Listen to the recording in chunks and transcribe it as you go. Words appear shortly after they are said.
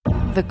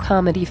The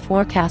Comedy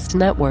Forecast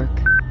Network.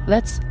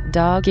 Let's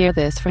dog-ear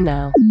this for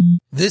now.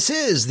 This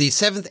is the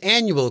 7th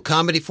Annual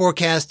Comedy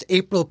Forecast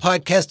April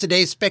Podcast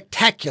Today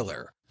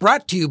Spectacular,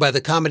 brought to you by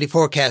the Comedy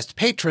Forecast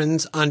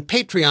patrons on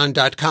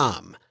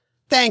patreon.com.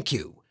 Thank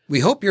you. We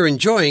hope you're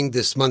enjoying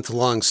this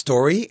month-long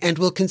story and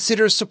will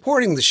consider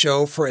supporting the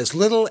show for as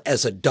little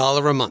as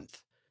 $1 a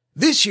month.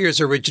 This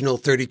year's original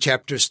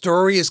 30-chapter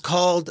story is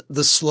called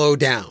The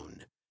Slowdown.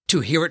 To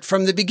hear it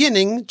from the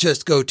beginning,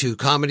 just go to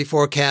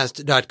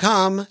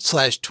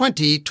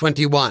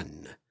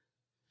comedyforecast.com/2021.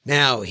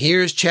 Now,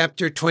 here's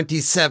Chapter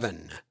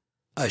 27,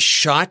 A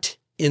Shot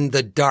in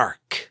the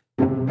Dark.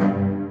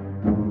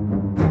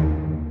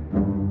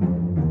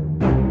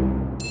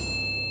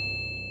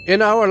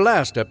 In our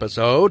last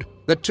episode,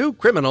 the two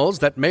criminals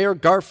that Mayor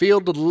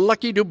Garfield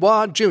Lucky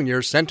Dubois Jr.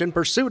 sent in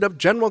pursuit of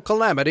General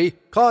Calamity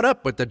caught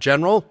up with the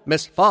General,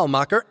 Miss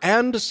Fallmacher,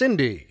 and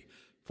Cindy.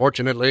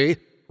 Fortunately,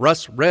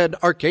 Russ Red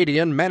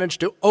Arcadian managed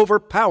to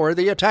overpower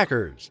the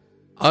attackers.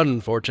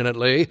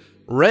 Unfortunately,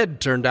 Red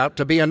turned out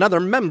to be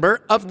another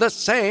member of the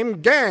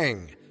same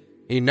gang.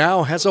 He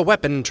now has a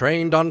weapon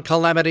trained on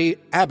Calamity,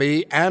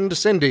 Abby, and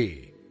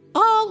Cindy.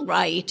 All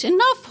right,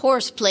 enough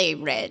horseplay,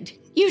 Red.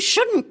 You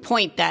shouldn't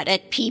point that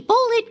at people.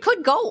 It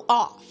could go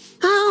off.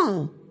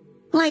 Oh,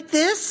 like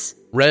this?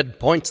 Red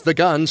points the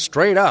gun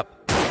straight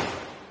up.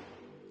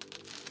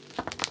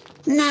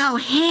 Now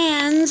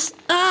hands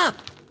up.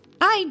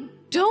 I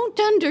don't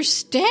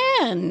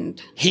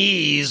understand.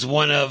 He's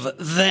one of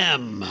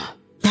them.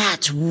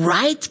 That's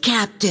right,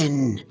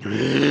 Captain.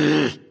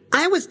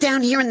 I was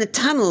down here in the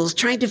tunnels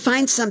trying to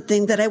find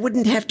something that I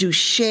wouldn't have to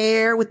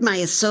share with my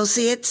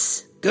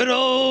associates. Good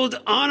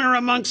old honor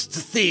amongst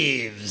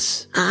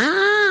thieves.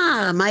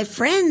 Ah, my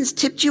friends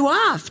tipped you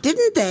off,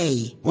 didn't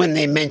they? When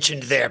they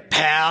mentioned their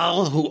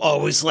pal, who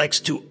always likes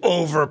to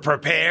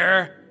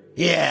over-prepare.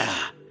 Yeah,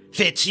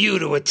 fits you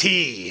to a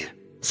T.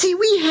 See,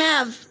 we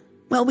had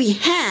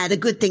a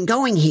good thing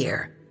going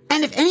here.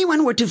 And if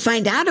anyone were to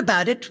find out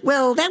about it,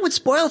 well, that would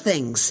spoil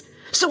things.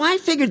 So I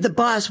figured the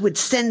boss would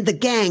send the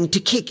gang to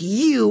kick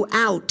you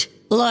out.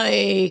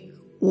 Wait.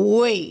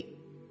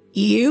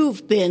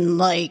 You've been,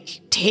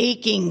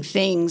 taking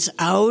things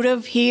out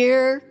of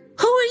here?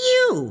 Who are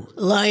you?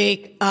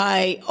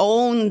 I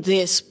own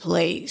this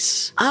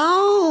place.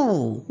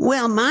 Oh,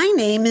 well, my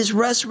name is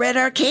Russ Red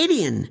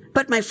Arcadian,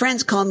 but my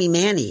friends call me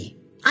Manny.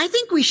 I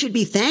think we should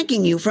be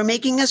thanking you for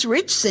making us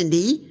rich,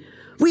 Cindy.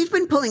 We've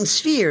been pulling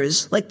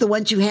spheres, like the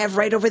ones you have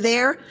right over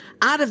there,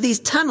 out of these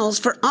tunnels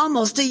for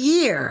almost a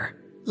year.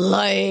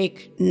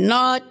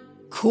 Not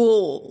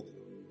cool.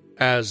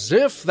 As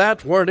if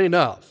that weren't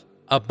enough,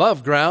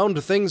 above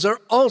ground things are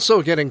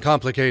also getting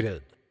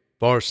complicated.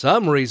 For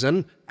some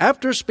reason,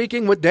 after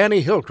speaking with Danny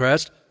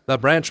Hillcrest, the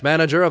branch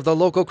manager of the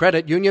local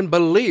credit union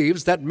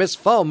believes that Miss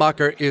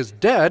Fallmacher is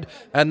dead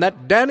and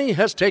that Danny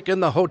has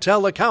taken the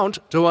hotel account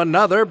to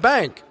another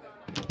bank.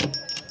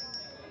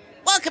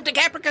 Welcome to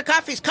Caprica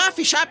Coffee's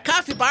Coffee Shop,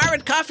 Coffee Bar,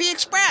 and Coffee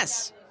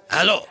Express.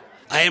 Hello,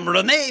 I am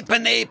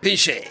René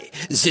Pinchet,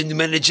 the new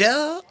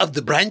manager of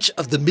the branch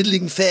of the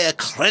Middling Fair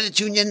Credit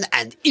Union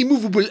and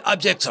Immovable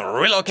Objects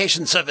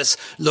Relocation Service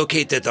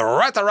located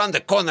right around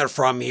the corner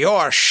from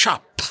your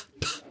shop.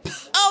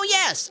 Oh,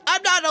 yes.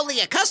 I'm not only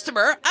a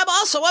customer, I'm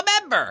also a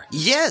member.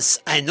 Yes,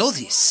 I know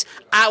this.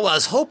 I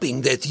was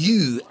hoping that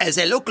you, as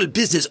a local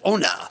business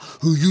owner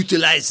who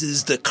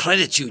utilizes the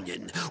credit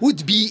union,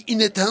 would be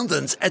in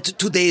attendance at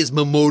today's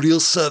memorial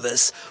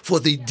service for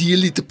the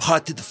dearly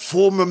departed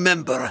former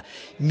member,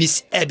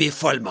 Miss Abby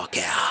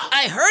Fallmacher.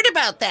 I heard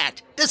about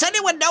that. Does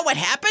anyone know what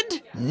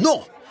happened?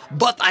 No,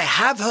 but I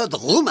have heard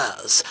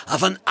rumors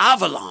of an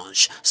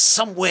avalanche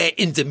somewhere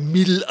in the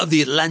middle of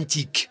the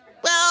Atlantic.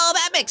 Well,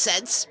 that makes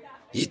sense.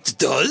 It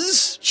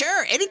does?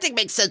 Sure, anything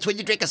makes sense when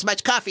you drink as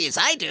much coffee as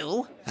I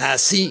do. I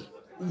see.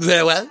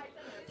 Very well.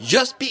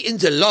 Just be in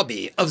the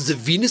lobby of the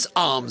Venus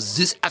Arms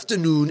this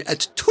afternoon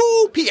at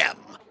 2 p.m.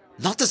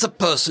 Not as a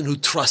person who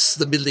trusts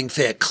the Middling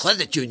Fair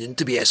Credit Union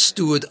to be a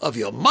steward of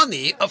your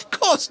money, of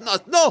course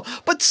not, no,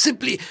 but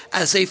simply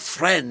as a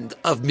friend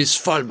of Miss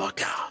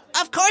Fallmacher.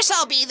 Of course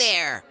I'll be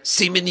there.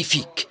 C'est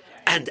magnifique.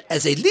 And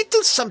as a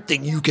little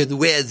something, you can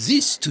wear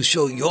this to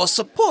show your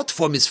support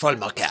for Miss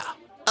Fallmacher.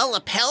 A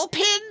lapel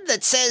pin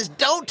that says,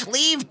 "Don't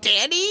leave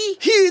Danny"?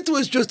 It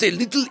was just a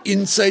little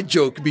inside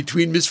joke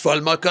between Miss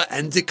Fallmacher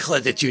and the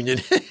credit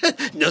union.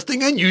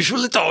 Nothing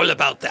unusual at all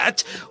about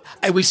that.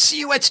 I will see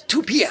you at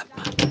 2 p.m.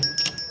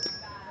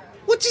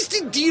 What is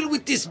the deal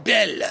with this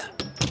bell?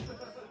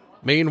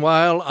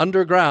 Meanwhile,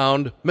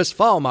 underground, Miss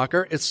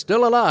Fallmacher is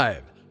still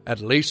alive,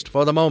 at least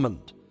for the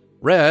moment.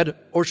 Red,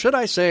 or should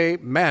I say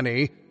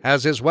Manny,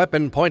 has his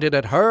weapon pointed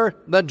at her,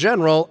 the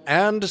General,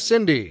 and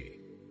Cindy.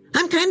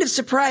 I'm kind of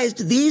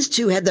surprised these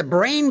two had the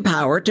brain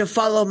power to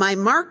follow my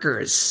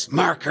markers.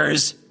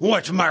 Markers?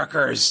 What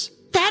markers?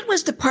 That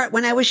was the part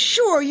when I was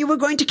sure you were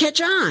going to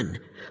catch on.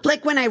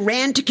 Like when I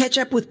ran to catch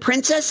up with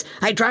Princess,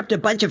 I dropped a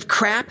bunch of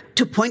crap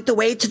to point the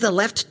way to the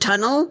left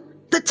tunnel.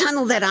 The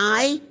tunnel that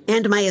I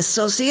and my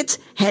associates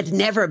had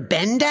never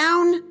been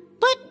down.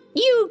 But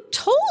You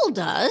told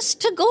us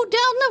to go down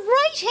the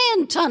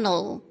right-hand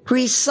tunnel.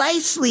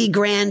 Precisely,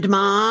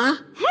 Grandma.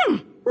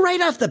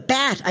 Right off the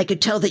bat, I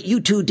could tell that you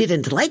two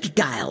didn't like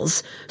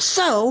Giles.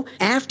 So,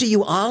 after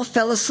you all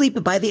fell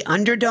asleep by the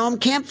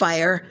Underdome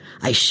campfire,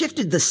 I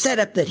shifted the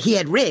setup that he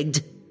had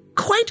rigged,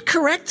 quite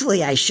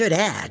correctly I should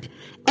add,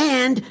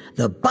 and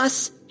the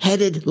bus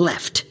headed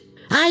left.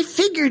 I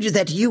figured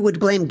that you would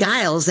blame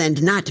Giles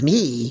and not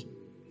me.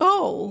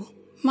 Oh,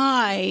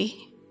 my.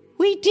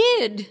 We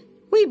did.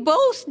 We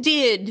both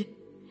did.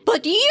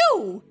 But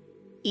you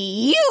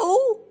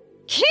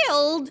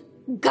killed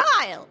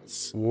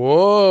Giles.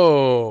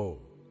 Whoa!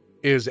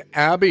 Is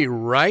Abby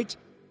right?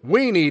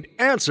 We need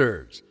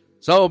answers.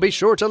 So be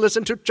sure to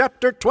listen to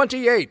Chapter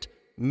 28,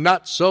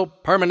 Not So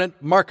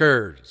Permanent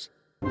Markers.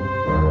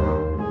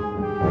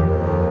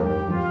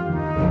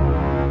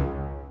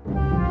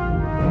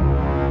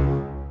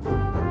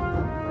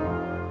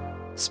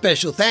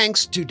 Special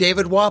thanks to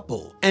David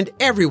Wapple and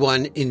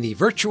everyone in the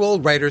Virtual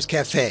Writers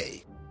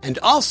Cafe, and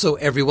also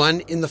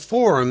everyone in the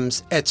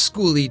forums at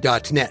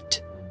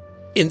Schoolie.net.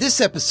 In this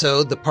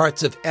episode, the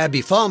parts of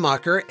Abby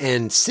Fallmacher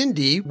and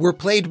Cindy were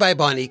played by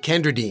Bonnie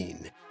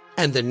Kenderdine,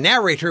 and the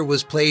narrator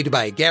was played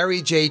by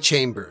Gary J.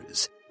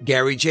 Chambers,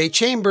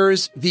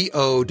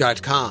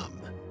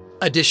 GaryJChambers.vo.com.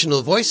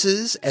 Additional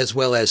voices, as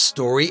well as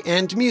story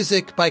and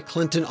music by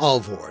Clinton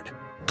Alvord.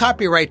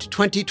 Copyright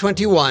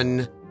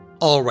 2021,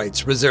 all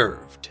rights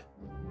reserved.